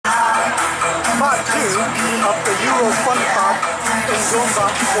of the Euro Fun Park in Zomba,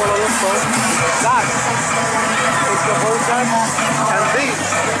 Kuala Lumpur. That is the Vortex, and these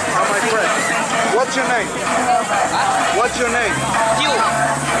are my friends. What's your name? What's your name? Q.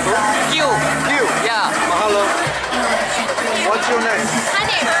 Q. Q. Yeah. Mahalo. What's your name?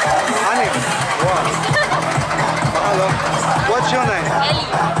 Honey. Honey. Wow. Mahalo. What's your name?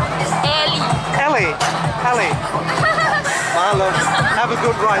 Ellie. Ellie. Ellie. Mahalo. Have a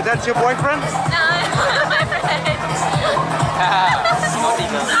good ride. That's your boyfriend? No, my friend.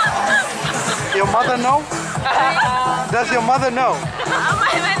 Your mother know? Does your mother know? My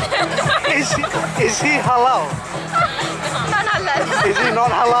mother. Is he halal? Not halal. Is he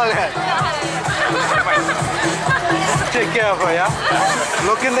not halal yet? Take care of her, yeah?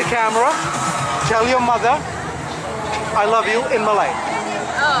 Look in the camera. Tell your mother, I love you in Malay.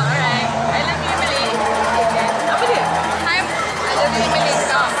 Oh, alright. I love you, Malay. Apa dia? Hi, I love you, Malay.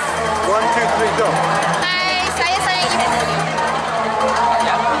 Go. 1, 2, 3, go. Hai, saya sayang ibu.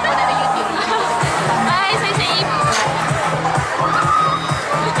 Ibu ada YouTube. Hai, saya sayang ibu.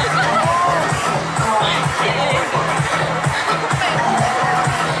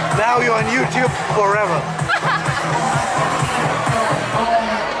 Now you're on YouTube forever.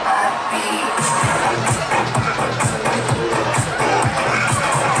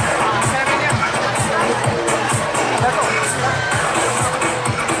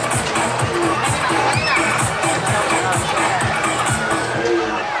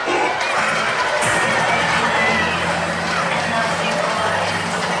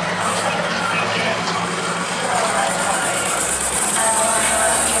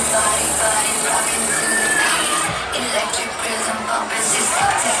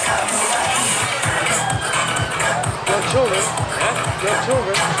 Children? Yeah? Your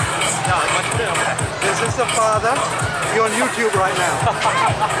children? No, my children. This is the father. You're on YouTube right now.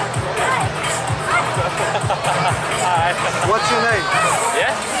 Hi. What's your name?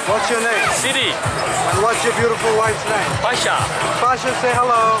 Yeah? What's your name? Siri. And what's your beautiful wife's name? Pasha. Pasha, say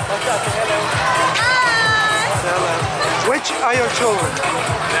hello. Pasha, say hello. Hi. Say hello. Which are your children?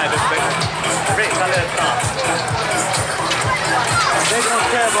 Yeah, this red color car. They don't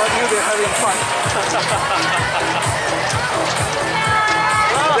care about you, they're having fun.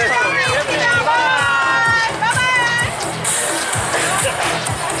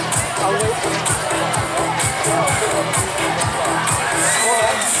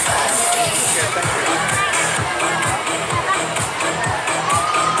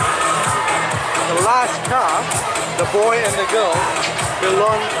 The last car, the boy and the girl,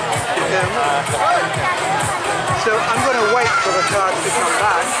 belong to him. So I'm going to wait for the cars to come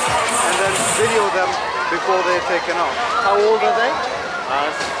back and then video them before they're taken off. How old are they?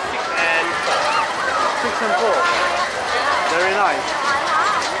 6 and 4. 6 and 4. Very nice.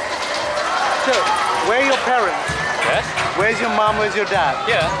 So, where are your parents? Yes? Where's your mom? Where's your dad?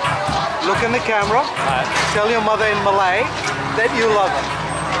 Yeah. Look in the camera. Hi. Tell your mother in Malay that you love her.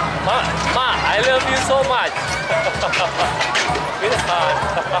 Ma, I love you so much. With a heart.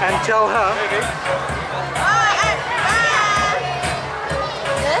 And tell her,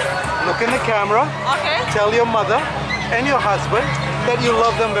 look in the camera. Okay. Tell your mother and your husband that you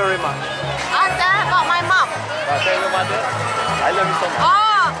love them very much. About my mom. Tell your mother, I love you so much.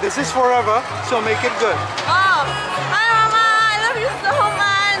 Oh. This is forever, so make it good. Oh. Hi, Mama. I love you so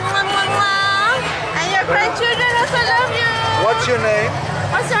much. And your grandchildren also love you. What's your name?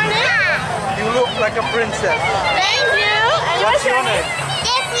 What's your name? You look like a princess. Thank you. And What's your name?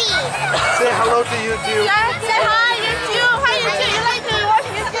 Jessie. Say hello to YouTube. Say hi, YouTube. Hi, YouTube. You like to watch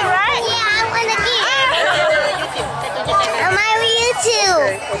YouTube, right? Yeah, I want to get. I'm on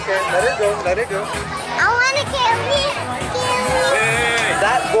YouTube. Okay, let it go, let it go. I want to get it. Hey.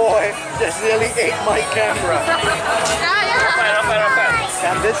 That boy just nearly ate my camera.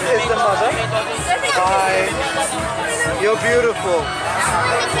 And this is the mother. Hi. You're beautiful.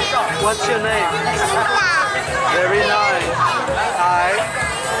 What's your name? Very nice. Hi.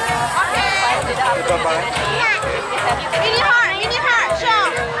 Bye-bye. Mini heart,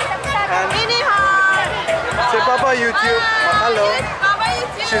 show. And Mini heart. say bye-bye YouTube. Mahalo. Baba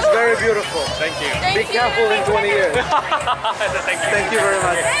YouTube. She's very beautiful. Thank you. Be careful in 20 years. Thank you. Thank you very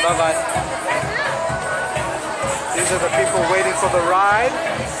much. Bye-bye. These are the people waiting for the ride.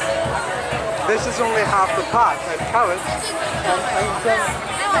 This is only half the park at Carrots. And I intend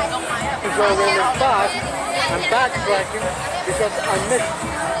to go really fast and backtracking because I missed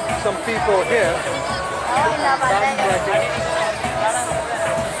some people here. Backtracking.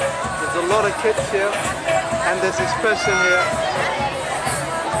 There's a lot of kids here and there's this person here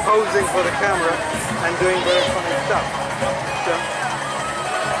posing for the camera and doing very funny stuff. So,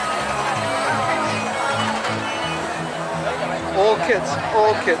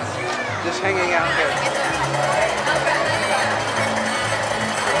 all kids, just hanging out here.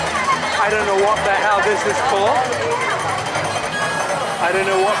 I don't know what the hell this is called. I don't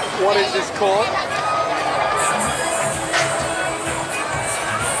know what is this called.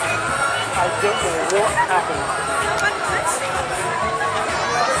 I don't know what happened.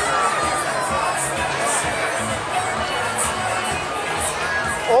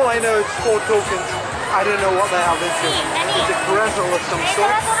 All I know is 4 tokens. I don't know what the hell this is. It's a carezal of some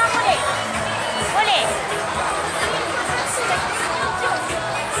sort.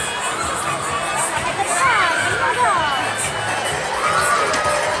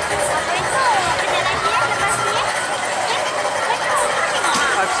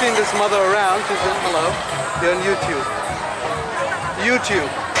 I've seen this mother around. She's in, hello. You're on YouTube.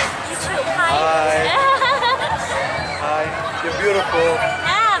 YouTube. Hi. Hi. You're beautiful.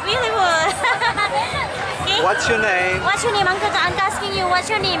 Beautiful. What's your name? What's your name, Uncle? I'm asking you. What's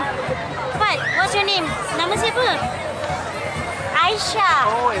your name? What? What's your name? Nama siapa? Aisha.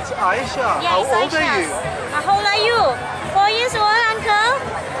 Oh, it's Aisha. Yeah, How it's old Aisha. are you? How old are you? 4 years old, Uncle.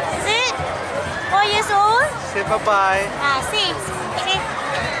 Is it? 4 years old? Say bye-bye. 6. Okay.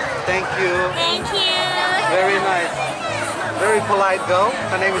 Thank you. Thank you. Very nice. Very polite girl.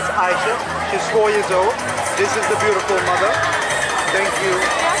 Her name is Aisha. She's 4 years old. This is the beautiful mother. Thank you.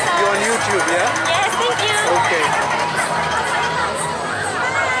 You're on YouTube, yeah? Yes, thank you. Okay.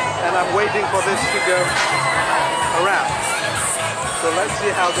 And I'm waiting for this to go around. So let's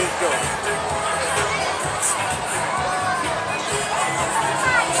see how this goes.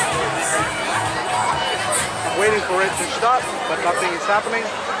 I'm waiting for it to start, but nothing is happening.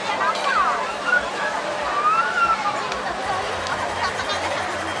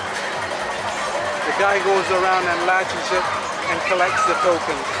 The guy goes around and latches it and collects the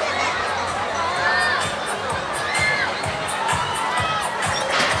tokens.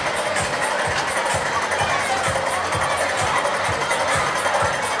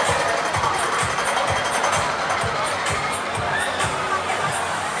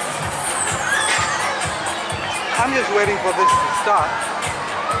 I'm just waiting for this to start.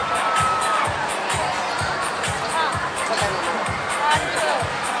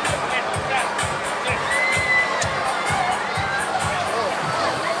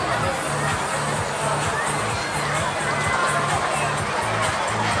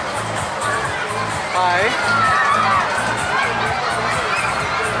 Hi.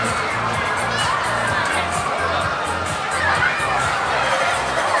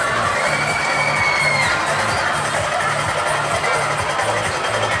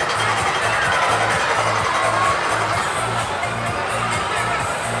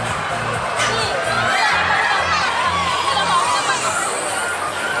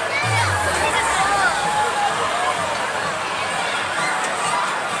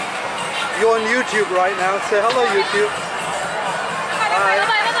 You're on YouTube right now. Say hello, YouTube. Hi.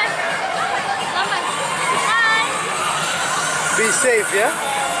 Be safe, yeah?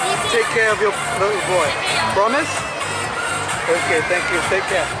 Take care of your little boy. Promise? Okay, thank you. Take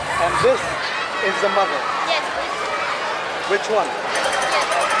care. And this is the mother. Yes. Which one?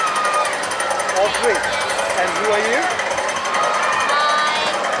 All 3. And who are you?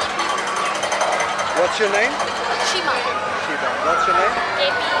 What's your name? Shima. Shiba. What's your name?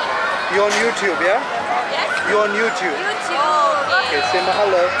 JP. You're on YouTube, yeah? Yes. You're on YouTube. YouTube. Oh, Okay, say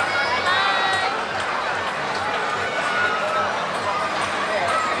mahalo.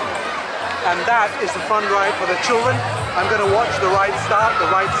 And that is the fun ride for the children. I'm going to watch the ride start. The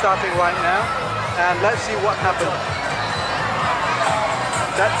ride's starting right now. And let's see what happens.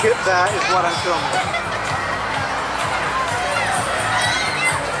 That kid there is what I'm filming.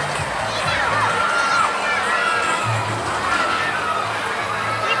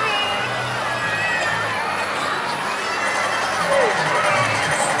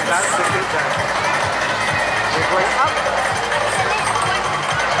 That's the kid there. We're going up.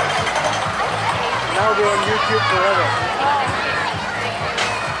 Now we're on YouTube forever.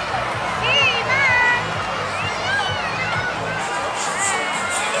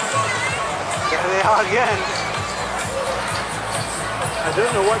 There they are again. I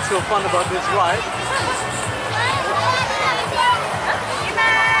don't know what's so fun about this ride.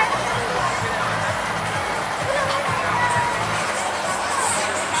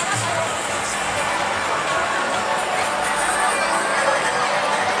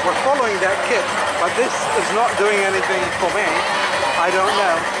 We're following that kid, but this is not doing anything for me. I don't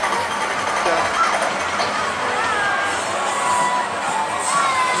know. So,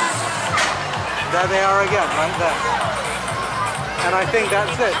 there they are again, right there. And I think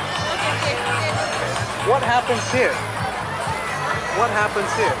that's it. What happens here? What happens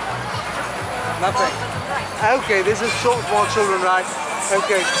here? Nothing. Okay, this is small children ride.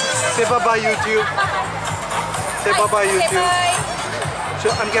 Okay, say bye-bye YouTube. Say bye-bye YouTube. So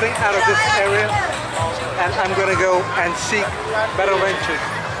I'm getting out of this area and I'm gonna go and seek better ventures.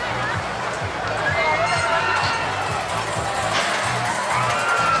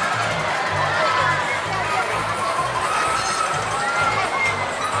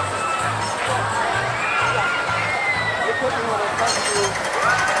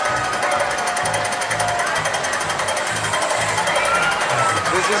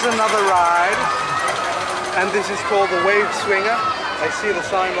 This is another ride, and this is called the Wave Swinger. I see the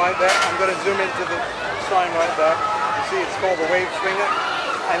sign right there. I'm going to zoom into the sign right there. You see it's called the Wave Swinger,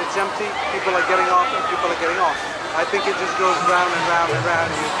 and it's empty. People are getting off and people are getting off. I think it just goes round and round and round,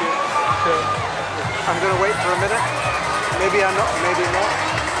 YouTube. So I'm going to wait for a minute. Maybe I'm not, maybe not.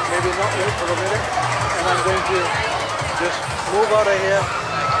 Maybe not, wait for a minute. And I'm going to just move out of here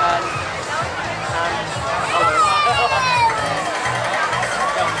and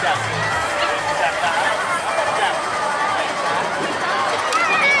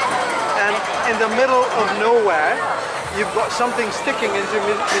in the middle of nowhere, you've got something sticking into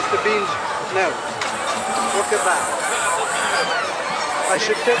Mr. Bean's nose. Look at that. I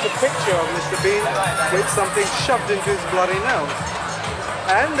should take a picture of Mr. Bean with something shoved into his bloody nose.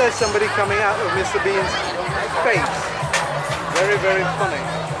 And there's somebody coming out of Mr. Bean's face. Very, very funny.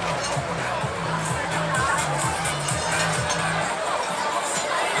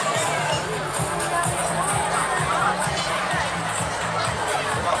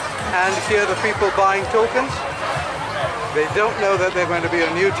 And here are the people buying tokens. They don't know that they're going to be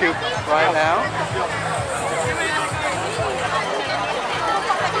on YouTube right now.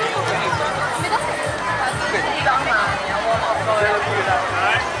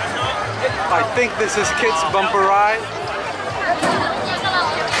 I think this is kids' bumper ride.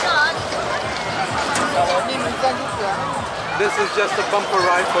 This is just a bumper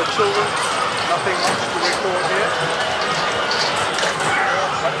ride for children. Nothing much to record here.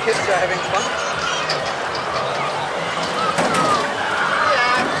 But kids are having fun.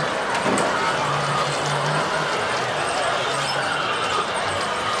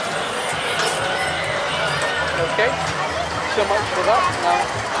 Okay, so much for that. Now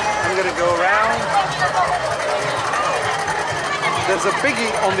I'm going to go around. There's a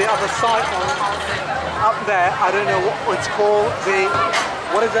biggie on the other side, up there. I don't know what it's called.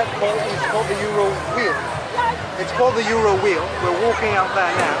 What is that called? It's called the Euro wheel. It's called the Euro wheel. We're walking out there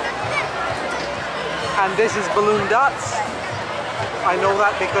now. And this is balloon darts. I know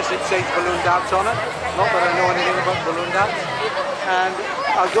that because it says balloon darts on it. Not that I know anything about balloon darts. And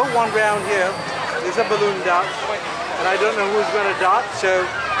I'll go one round here. There's a balloon dart. And I don't know who's going to dart. So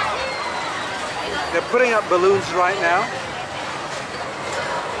they're putting up balloons right now.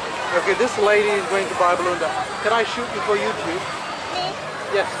 Okay, this lady is going to buy a balloon dart. Can I shoot you for YouTube? Me?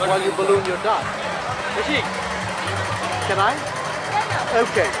 Yes, while you balloon your dart. Can I?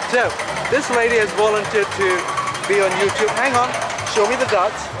 Okay, so this lady has volunteered to be on YouTube. Hang on, show me the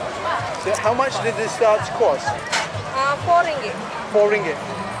darts. So how much did these darts cost? 4 ringgit. 4 ringgit.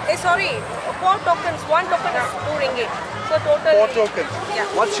 Sorry, 4 tokens. 1 token is 2 ringgit. So total. 4 tokens. Yeah.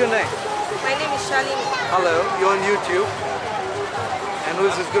 What's your name? My name is Shalini. Hello, you're on YouTube. And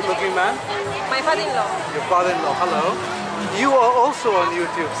who's this good-looking man? My father-in-law. Your father-in-law. Hello. You are also on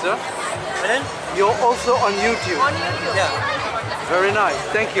YouTube, sir. Pardon? You're also on YouTube. On YouTube. Yeah. Very nice.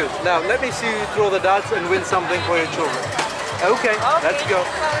 Thank you. Now let me see you throw the darts and win something for your children. Okay. Let's go.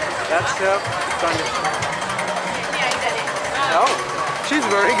 That's her. Oh, she's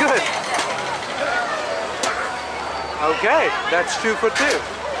very good. Okay, that's 2 for 2.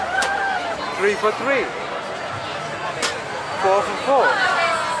 3 for 3. 4 for 4.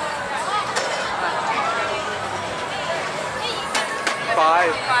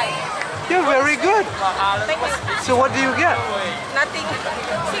 5. You're very good. Thank you. So what do you get? Nothing.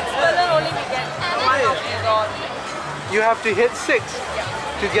 6 balloon only we get. 1 of these all. You have to hit 6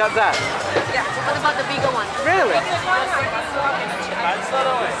 to get that. Yeah. What about the bigger one? Really?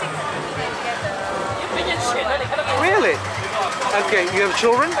 Really? Okay, you have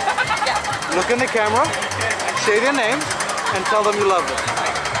children? Look in the camera, say their names, and tell them you love them.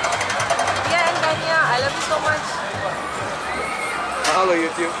 Yeah, and Dania, I love you so much. Mahalo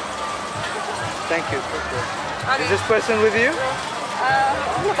YouTube. Thank you. Okay. Is this person with you? Yeah,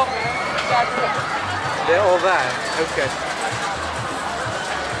 They're all there. Okay.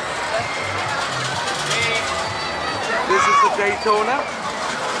 This is the Daytona,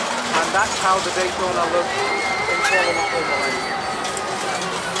 and that's how the Daytona looks in Kuala Lumpur, Malaysia.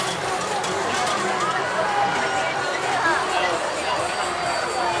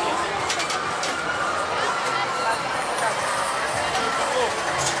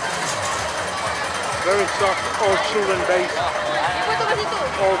 stuff, all children-based.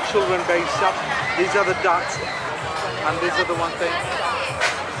 All children-based stuff. These are the dots, and these are the one thing.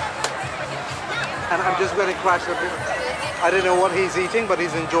 And I'm just going to crash a bit. I don't know what he's eating, but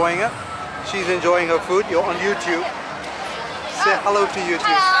he's enjoying it. She's enjoying her food. You're on YouTube. Say hello to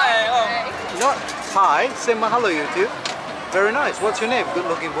YouTube. Not hi, say mahalo YouTube. Very nice. What's your name? Good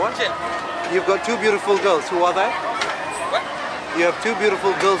looking boy. You've got two beautiful girls. Who are they? What? You have two beautiful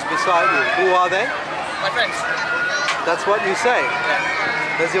girls beside you. Who are they? My friends. That's what you say.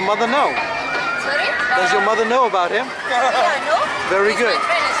 Yeah. Does your mother know? Sorry? Does your mother know about him? Yeah, no. Very good. My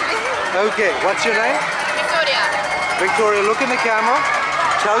friend actually. Okay, what's your name? Victoria. Victoria, look in the camera.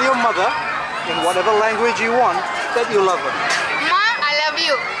 Tell your mother, in whatever language you want, that you love her. Ma, I love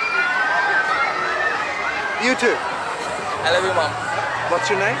you. You too. I love you, mom. What's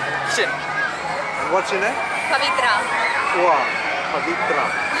your name? Shit. And what's your name? Pavitra. Wow, Pavitra.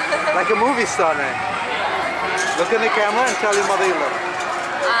 Like a movie star name. Look in the camera and tell your mother you love her.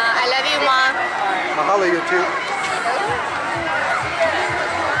 I love you, Ma. Mahalo, you too.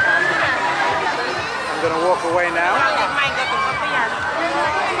 I'm going to walk away now.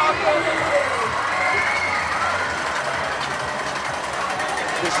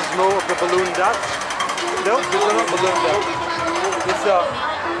 This is more of the balloon dots. No, these are not balloon dots. This is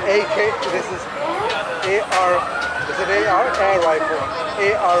AK. This is AR. Is it AR? Air rifle.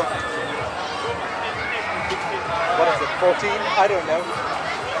 AR. What is it? 14? I don't know.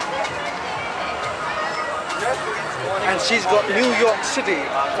 And she's got New York City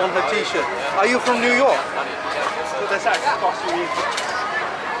on her t-shirt. Are you from New York?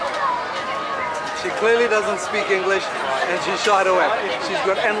 She clearly doesn't speak English and she shied away. She's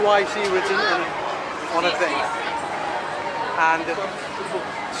got NYC written on a thing. And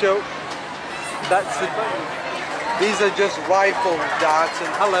so that's it. These are just rifle darts. And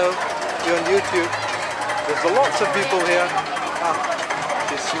hello, you're on YouTube. There's lots of people here.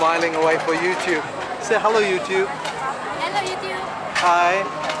 She's smiling away for YouTube. Say hello, YouTube. Hello YouTube. Hi.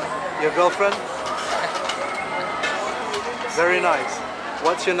 Your girlfriend? Very nice.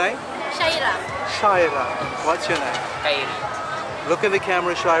 What's your name? Shaira. Shaira. What's your name? Kairi. Look in the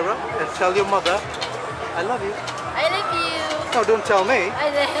camera, Shaira, and tell your mother, I love you. I love you. No, don't tell me.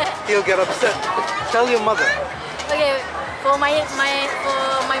 He'll get upset. Tell your mother. Okay, for my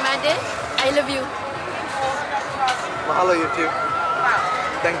mother, I love you. Mahalo, you too.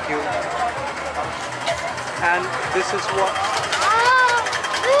 Thank you. And this is what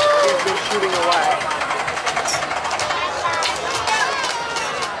he's been shooting away.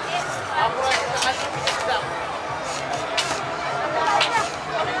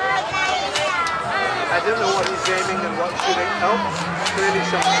 I don't know what he's aiming and what's shooting. Oh, clearly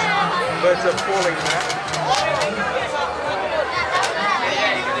some birds are falling there.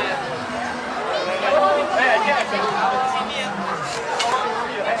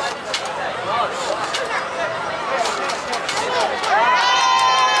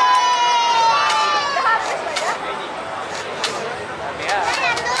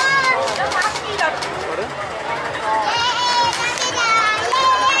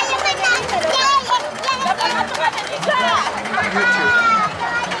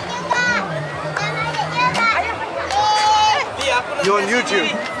 You're on YouTube.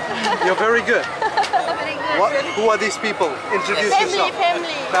 You're very good. Who are these people? Introduce yourself.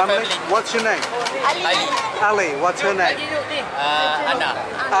 Family. What's your name? Ali. Ali. What's her name? Anna.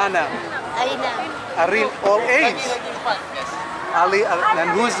 Anna. Arin. All age. Ali. And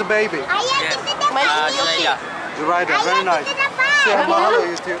who's the baby? Zulaida. Zuraida. Very nice. Say mahalo,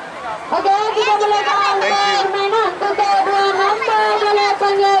 YouTube. Thank you.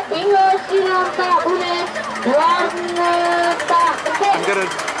 I'm gonna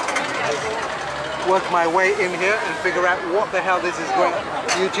work my way in here and figure out what the hell this is going on.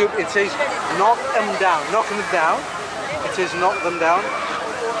 YouTube, it says knock them down, knock them down. It says knock them down.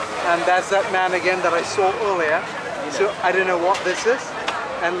 And that's that man again that I saw earlier. So I don't know what this is.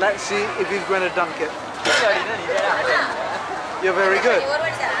 And let's see if he's going to dunk it. You're very good.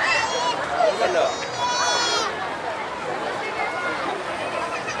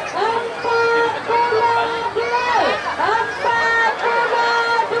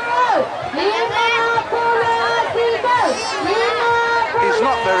 He's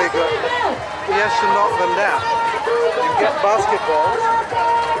not very good. He has to knock them down. You get basketballs,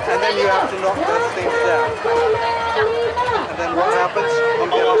 and then you have to knock those things down. And then what happens? You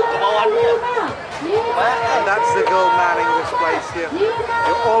get up. And that's the girl manning this place here.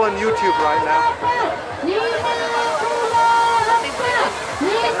 You're all on YouTube right now.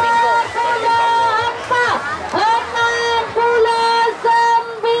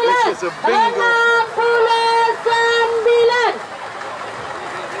 This is a bingo.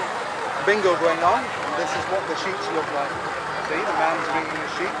 bingo going on. And this is what the sheets look like. See, the man's bringing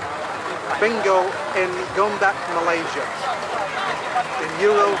a sheet. Bingo in going back to Malaysia. In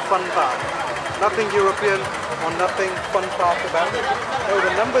Euro Fun Park. Nothing European or nothing fun park about it. Oh,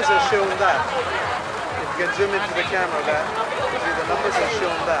 the numbers are shown that. If you can zoom into the camera there, see the numbers are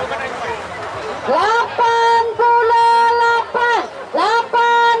shown that. 116.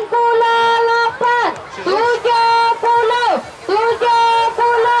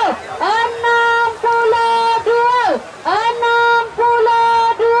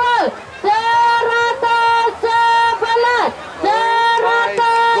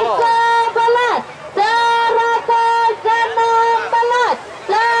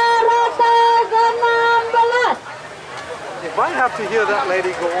 If I have to hear that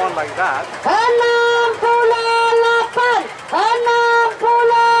lady go on like that, 68.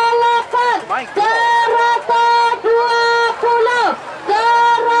 my God.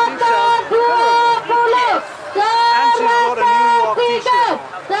 And she's got a New York t-shirt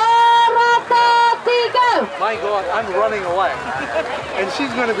on. My God, I'm running away. And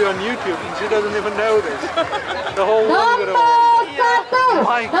she's going to be on YouTube and she doesn't even know this. The whole world going to watch.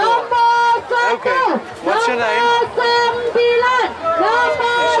 My God. Okay, what's your name?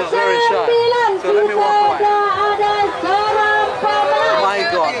 She's very shy. So let me walk away. My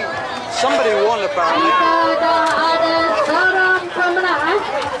God. Somebody won apparently.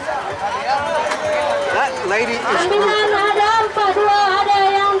 That lady is brutal.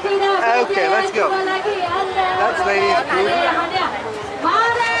 Okay, let's go. That lady is brutal.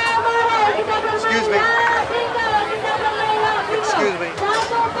 Excuse me. Excuse me.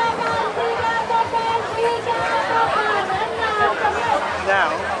 Now,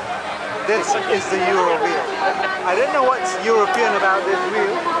 this is the Euro wheel. I don't know what's European about this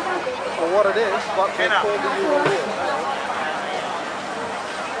wheel, or what it is, but it's called the Euro wheel.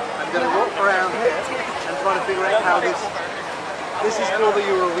 I'm going to walk around here and try to figure out how this is called the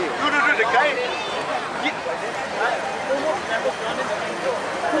Euro wheel.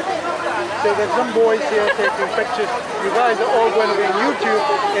 So there's some boys here taking pictures. You guys are all going to be on YouTube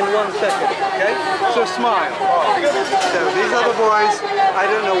in 1 second, okay? So smile. So these are the boys. I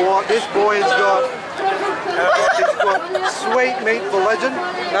don't know what this boy has got. It's got Sweet Mate for Legend.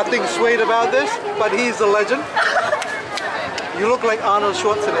 Nothing sweet about this, but he's a legend. You look like Arnold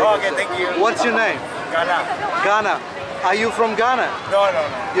Schwarzenegger. Okay, thank you. What's your name? Ghana. Ghana. Are you from Ghana? No.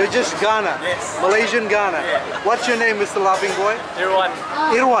 You're just Ghana? Yes. Malaysian Ghana? Yeah. What's your name, Mr. Laughing Boy? Irwan.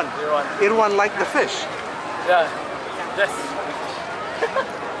 Irwan. Irwan. Irwan like the fish. Yeah. Yes.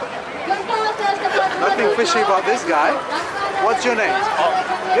 Nothing fishy about this guy. What's your name?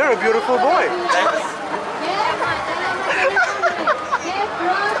 You're a beautiful boy. Thanks.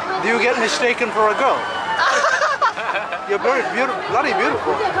 Do you get mistaken for a girl? You're very beautiful, bloody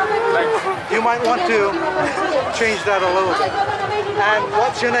beautiful. You might want to change that a little bit. And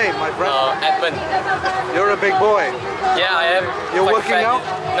what's your name, my friend? Edmund. You're a big boy. Yeah, I am. You're quite working fat. out?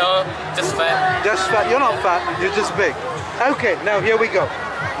 No, just fat. Just fat. You're not fat. You're just big. Okay, now here we go.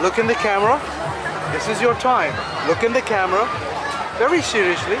 Look in the camera. This is your time. Look in the camera. Very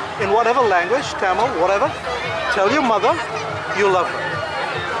seriously, in whatever language, Tamil, whatever. Tell your mother you love her.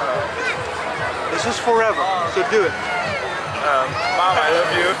 This is forever, so do it. Mom, I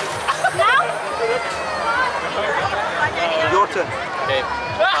love you. Your turn. Okay.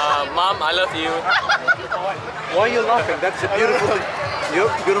 Mom, I love you. Why are you laughing? That's a beautiful thing. You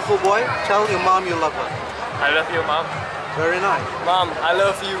beautiful boy, tell your mom you love her. I love you, Mom. Very nice. Mom, I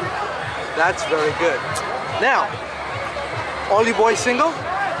love you. That's very good. Now, all you boys single?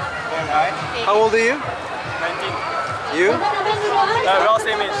 How old are you? 19. You? We're all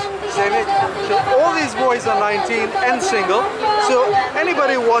same age. Same age. So all these boys are 19 and single. So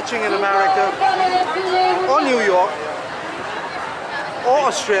anybody watching in America or New York or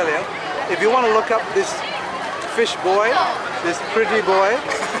Australia, if you want to look up this fish boy, this pretty boy,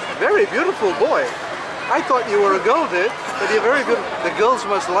 very beautiful boy. I thought you were a girl, dude, but you're very good. The girls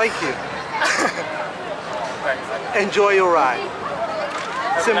must like you. Enjoy your ride.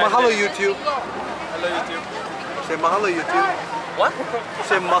 Say mahalo YouTube. Hello, YouTube. Say mahalo YouTube. What?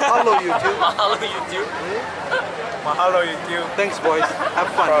 Say mahalo YouTube. Mahalo, YouTube. Mahalo, YouTube. Thanks, boys. Have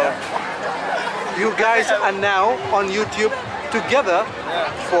fun, yeah? You guys are now on YouTube together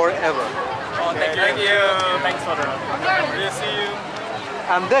forever. Oh, thank you. Thank you. Thanks for the... We'll see you.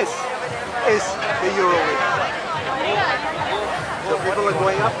 And this is the Euro wheel. So people are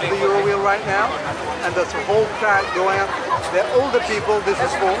going up to the Euro wheel right now, and there's a whole crowd going up. They're older people. This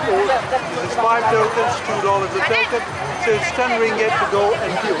is for old. This is 5 tokens, $2 a token. So it's 10 ringgit to go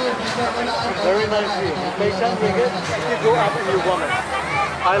and queue. Very nice view. You pay 10 ringgit, you go up and you vomit.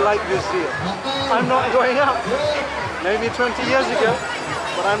 I like this deal. I'm not going up. Maybe 20 years ago,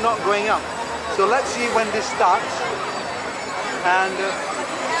 but I'm not going up. So let's see when this starts. And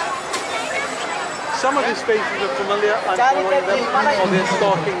some of these faces are familiar. I'm following them, or they're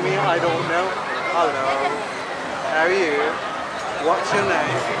stalking me. I don't know. Hello. How are you? What's your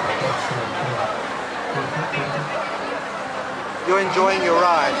name? You're enjoying your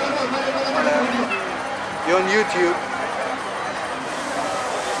ride. Hello. You're on YouTube.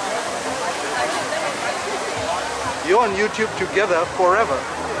 You're on YouTube together forever.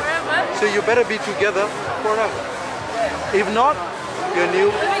 Forever? So you better be together forever. If not, you're new.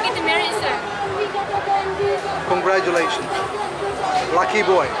 When we get married, sir. Congratulations. Lucky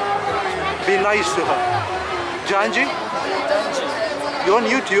boy. Be nice to her. Janji? You're on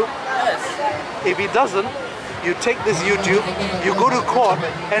YouTube. If he doesn't, you take this YouTube, you go to court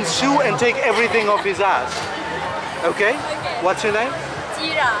and sue and take everything off his ass. Okay? What's your name?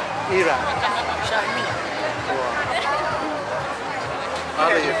 Ira. Ira. How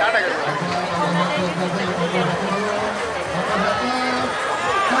are you?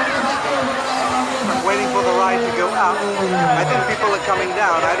 I'm waiting for the ride to go up. I think people are coming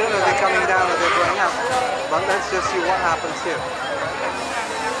down. I don't know if they're coming down or they're going up. But let's just see what happens here.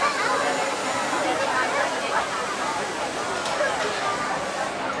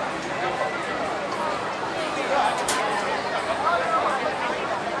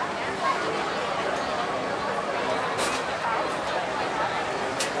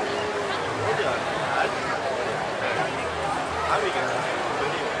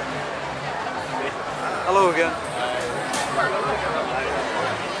 Hello again.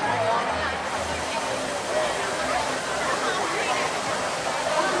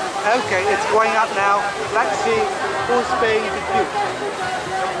 Okay, it's going up now. Let's see who's paying the queue.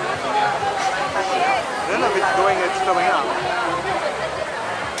 I don't know if it's going, it's coming up.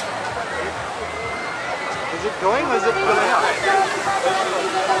 Is it going or is it filling up?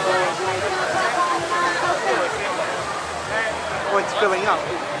 Oh, it's filling up.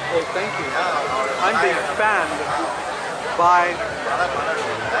 Oh, thank you. I'm being fanned by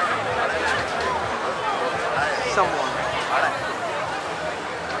someone.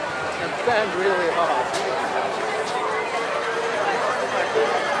 I'm fanned really hard.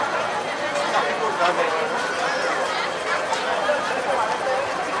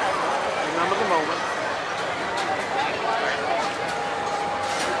 Remember the moment.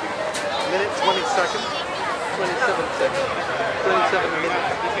 Minute 20 seconds. 27 seconds. 27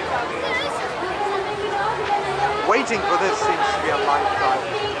 minutes. Waiting for this seems to be a lifetime.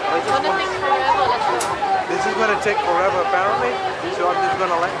 This is going to take forever apparently, so I'm just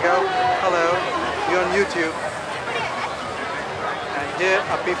going to let go. Hello, you're on YouTube. And here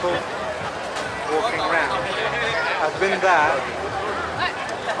are people walking around. I've been there.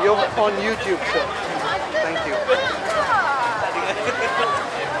 You're on YouTube, sir. Thank you.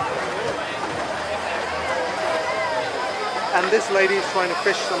 And this lady is trying to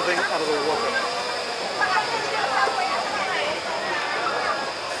fish something out of the water.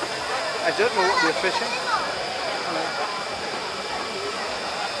 I don't know what they're fishing.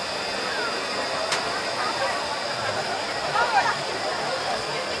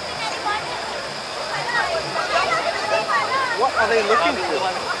 What are they looking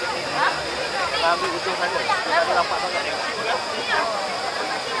for?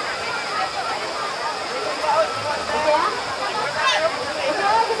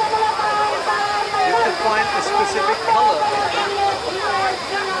 You can find a specific color.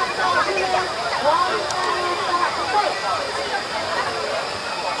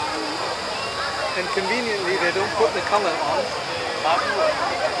 And conveniently, they don't put the color on.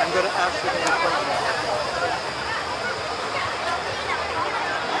 I'm going to ask you a question.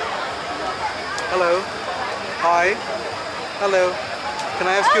 Hello. Hi. Hello. Can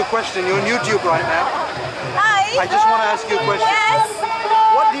I ask you a question? You're on YouTube right now. Hi. I just want to ask you a question. Yes.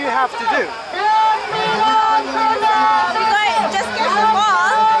 What do you have to do? Just catch the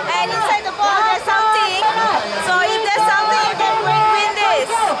ball, and inside the ball there's something. So if there's something, you can win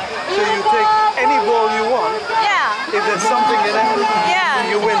this. So you take any ball you want. Yeah. If there's something in it, Yeah.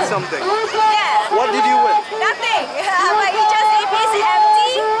 you win something. Yeah. What did you win? Nothing. But you just, if it's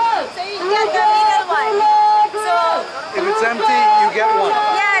empty, so you get the middle one. So If it's empty, you get one.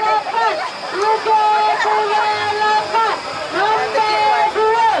 yeah.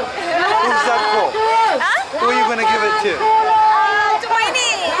 Who's that for? Huh? Who are you going to give it to? To my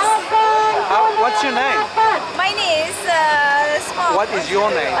niece. What's your name? My niece, small. What is your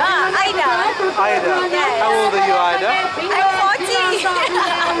name? Ida. Ida. Yes. How old are you, Ida? I'm 40.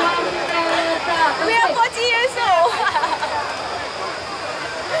 We are 40 years old.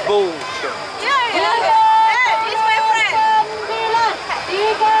 bullshit. Yeah, he's my friend.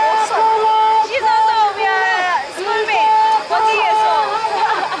 She's also, we are schoolmates, 40 years old.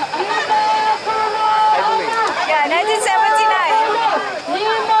 I believe. Yeah,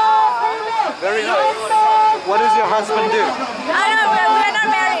 1979. Very nice. What does your husband do? I know, we're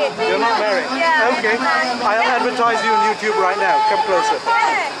not married. You're not married? Yeah. Okay. I'll advertise you on YouTube right now. Come closer.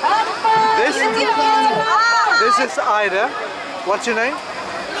 This is Ida. What's your name?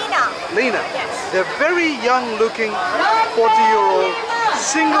 Lina. Lena. They're very young looking 40-year-old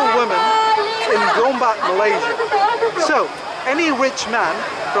single women in Gombak, Malaysia. So, any rich man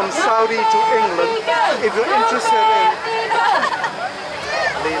from Saudi to England, if you're interested in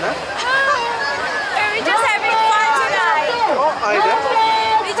Lena. We're just having fun tonight. Oh, Ida.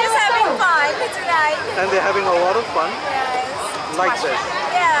 We're just having fun tonight. And they're having a lot of fun Yes. like this.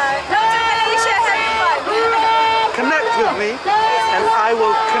 Yeah, come to Malaysia, having fun. Connect with me and I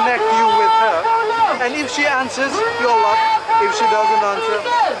will connect you with her. And if she answers, your luck. If she doesn't answer,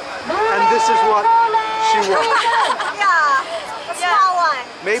 and this is what she wants. Yeah, a small one.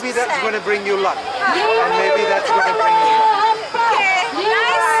 Maybe that's going to bring you luck. And maybe that's going to bring you luck. Okay,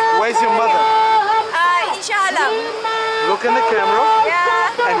 nice. Where's your mother? Inshallah. Look in the camera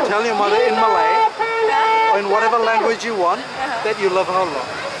Yeah. and tell your mother in Malay or in whatever language you want that you love her a lot.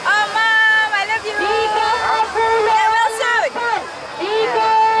 Oh, Mom, I love you. Get well soon.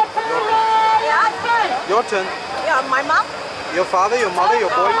 Yeah. Your turn. Yeah, my mom. Your father, your mother, your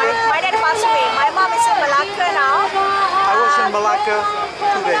boyfriend. My dad passed away. My mom is in Malacca now. I was in Malacca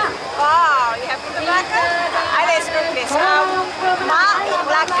 2 days ago. Wow, you have been to Malacca? I know it's a good place. Ma in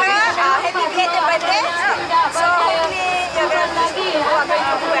Malacca, happy belated birthday. So hopefully you're going to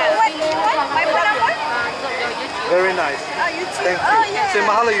do well. What? My phone number? Very nice. Oh, YouTube. Thank you. Oh, yeah. Say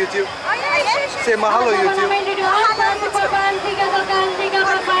mahalo YouTube. Oh, yeah. Say mahalo YouTube.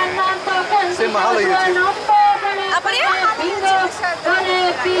 Say mahalo YouTube. Apa dia? What is this?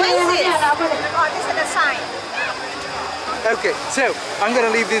 Oh, this is the sign. Okay, so I'm going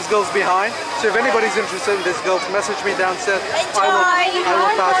to leave these girls behind. So if anybody's interested in these girls, message me downstairs. I will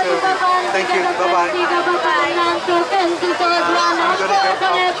pass over. Thank you. Bye-bye. I'm going to go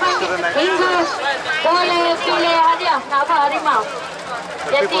up to the next.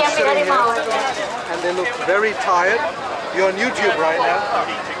 The people sitting here, and they look very tired. You're on YouTube right now,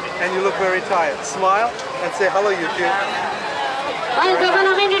 and you look very tired. Smile and say hello, YouTube.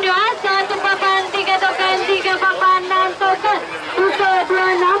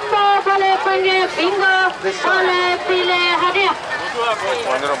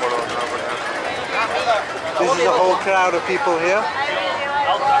 This is a whole crowd of people here.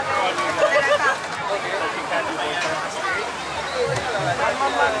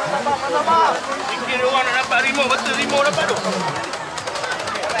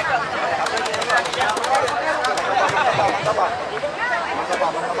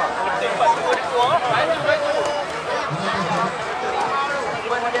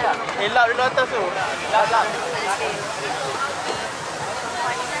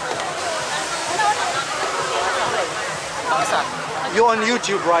 You're on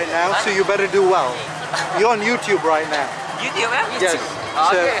YouTube right now, so you better do well. You're on YouTube right now. YouTube, eh? Yes.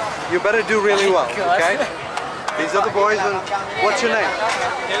 So you better do really well, okay? These are the boys, and what's your name?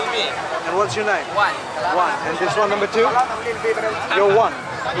 And what's your name? One. One. And this one, number two? You're one.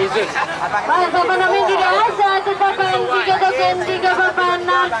 Who's this?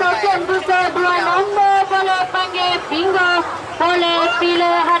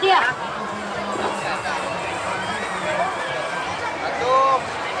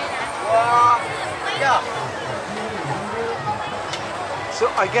 So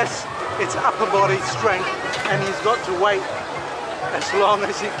I guess it's upper body strength, and he's got to wait as long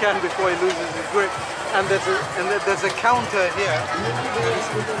as he can before he loses his grip. And there's a counter here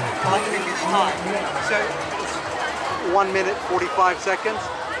counting his time. So it's 1 minute 45 seconds.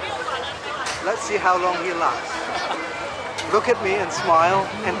 Let's see how long he lasts. Look at me and smile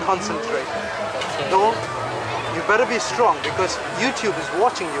and concentrate. Don't. You better be strong because YouTube is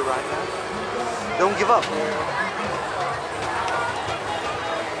watching you right now. Don't give up.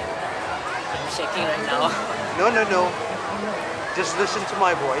 I'm shaking right now. No. Just listen to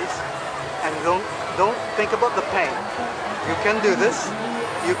my voice and don't think about the pain. You can do this.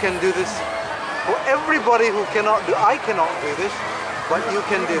 You can do this. For everybody who cannot do, I cannot do this, but you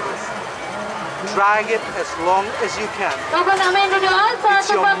can do this. Drag it as long as you can. It's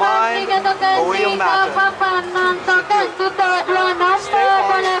your mind over your matter. Stay on,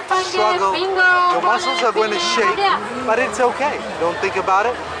 struggle. Your muscles are going to shake, but it's okay. Don't think about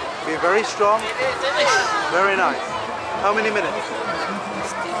it. Be very strong. Very nice. How many minutes?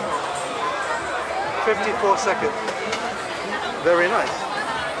 54 seconds. Very nice.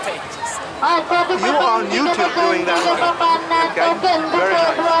 You are on YouTube doing that, right? Okay, very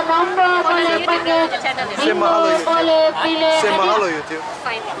nice. Say mahalo YouTube. Say mahalo YouTube.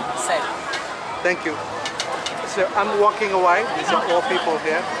 Thank you. So I'm walking away. These are all people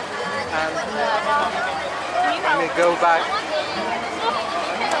here. And let me go back.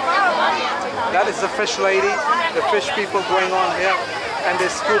 That is the fish lady, the fish people going on here. And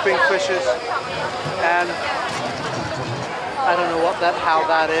they're scooping fishes. And I don't know how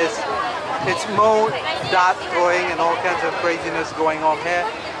that is. It's more dart throwing and all kinds of craziness going on here.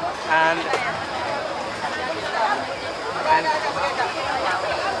 And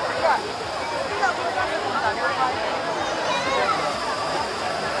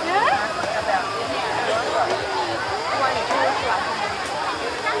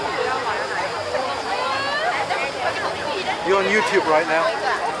you're on YouTube right now.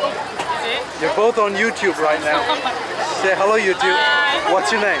 You're both on YouTube right now. Say hello, YouTube.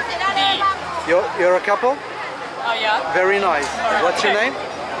 What's your name? You're a couple? Oh yeah. Very nice. What's your name?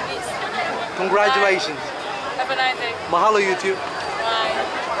 Congratulations. Have a nice day. Mahalo, YouTube.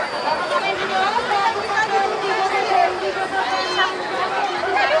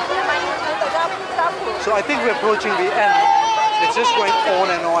 So I think we're approaching the end. It's just going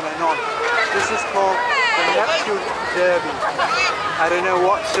on and on and on. This is called the Neptune Derby. I don't know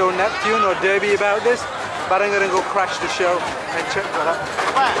what's so Neptune or Derby about this, but I'm going to go crash the show and check that out.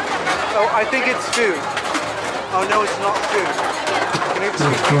 Oh, I think it's food. Oh no, it's not food. Can you excuse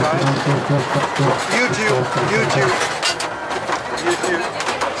me, guys? YouTube.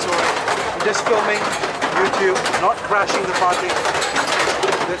 Sorry. I'm just filming YouTube, not crashing the party.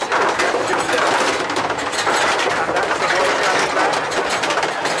 This is Neptune Derby. And that's the voice coming back.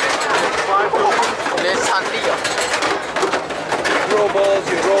 5 tokens. Throw balls,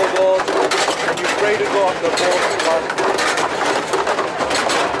 you roll balls, and you pray to God the balls run.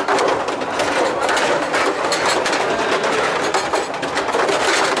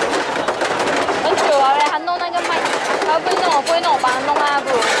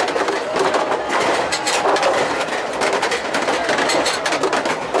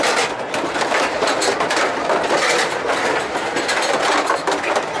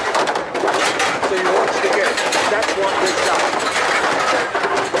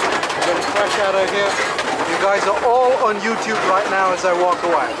 Out of here. You guys are all on YouTube right now as I walk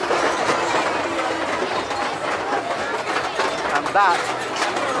away. And that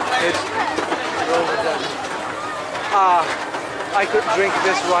is I could drink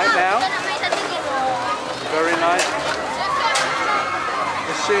this right now. Very nice.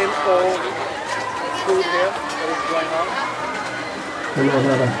 The same old food here that is going on.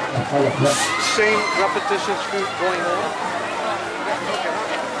 Same repetitious food going on.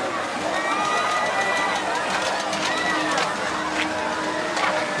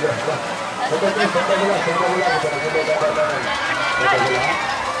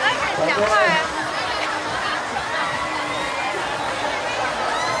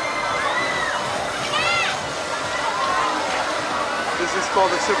 This is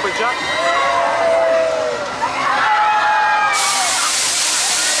called the Super Jack.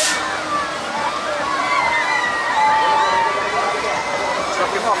 It's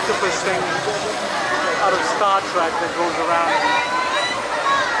like an octopus thing out of Star Trek that goes around.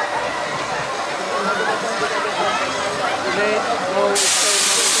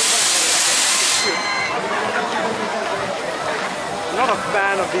 I'm not a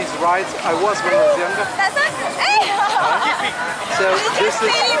fan of these rides. I was when I was younger. So this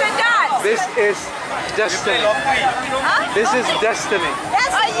is destiny. This is destiny.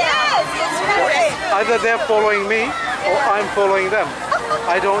 Yes, it's great. Either they're following me or I'm following them.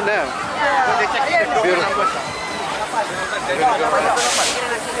 I don't know. Beautiful.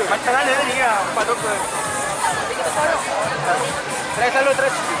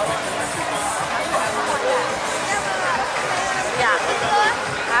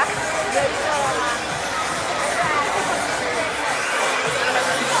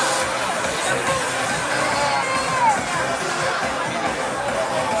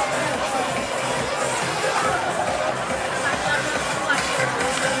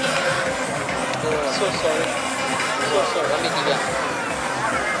 So sorry.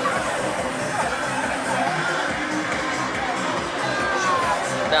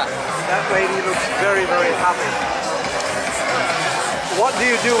 That lady looks very, very happy. What do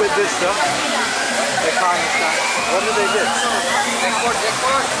you do with this stuff? I can't understand. What do they do?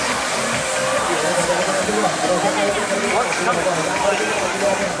 What's coming?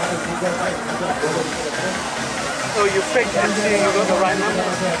 Oh, you pick and see you got the right number.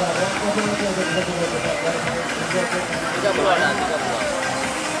 30-an lah, 30-an.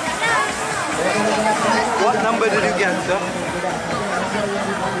 What number did you get, sir?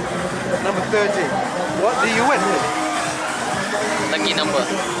 Number 30. What do you win? Lucky number.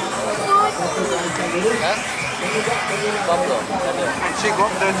 Huh? 40. And she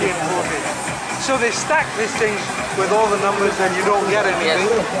got 30 and 40. So they stack these things with all the numbers and you don't get anything,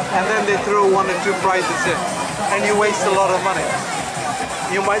 and then they throw 1 or 2 prizes in, and you waste a lot of money.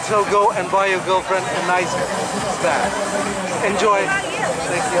 You might as well go and buy your girlfriend a nice bag. Enjoy.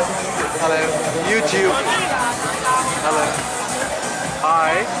 Thank you. Hello. YouTube. Hello.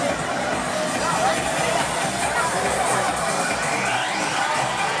 Hi.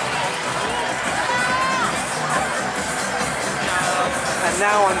 And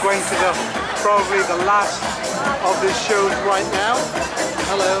now I'm going to probably the last of the shows right now.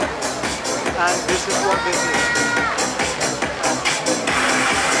 Hello. And this is what this is.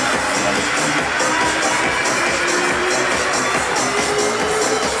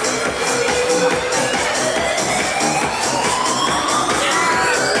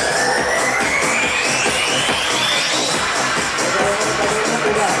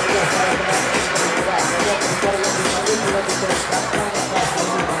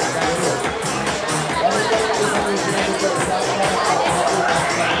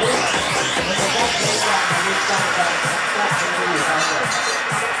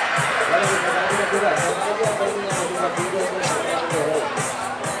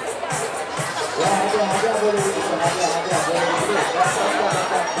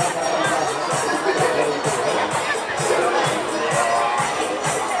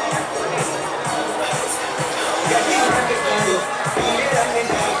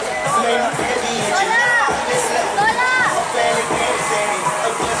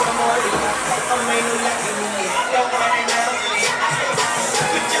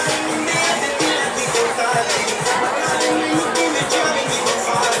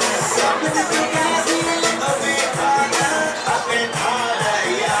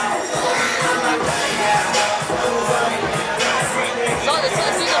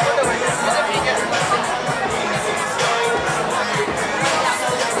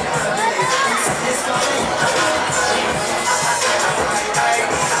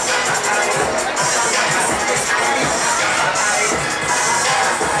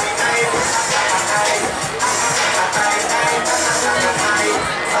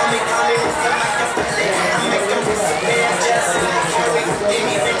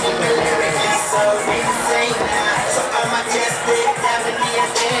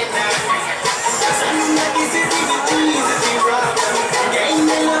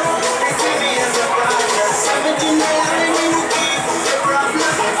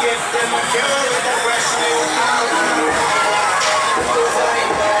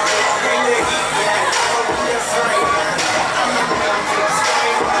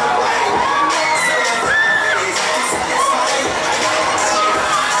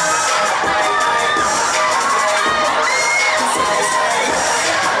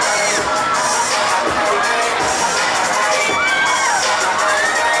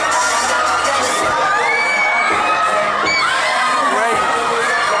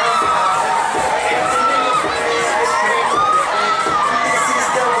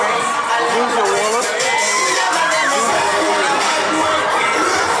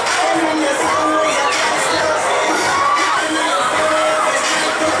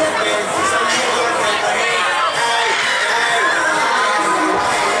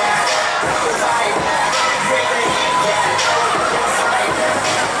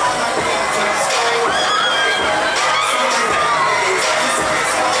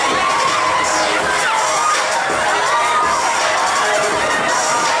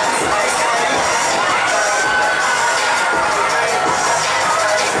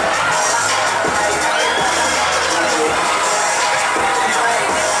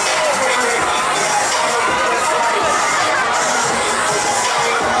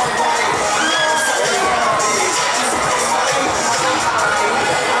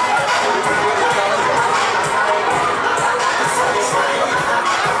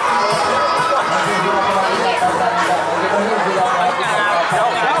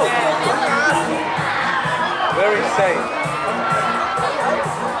 Very safe.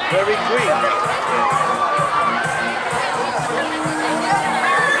 Very clean.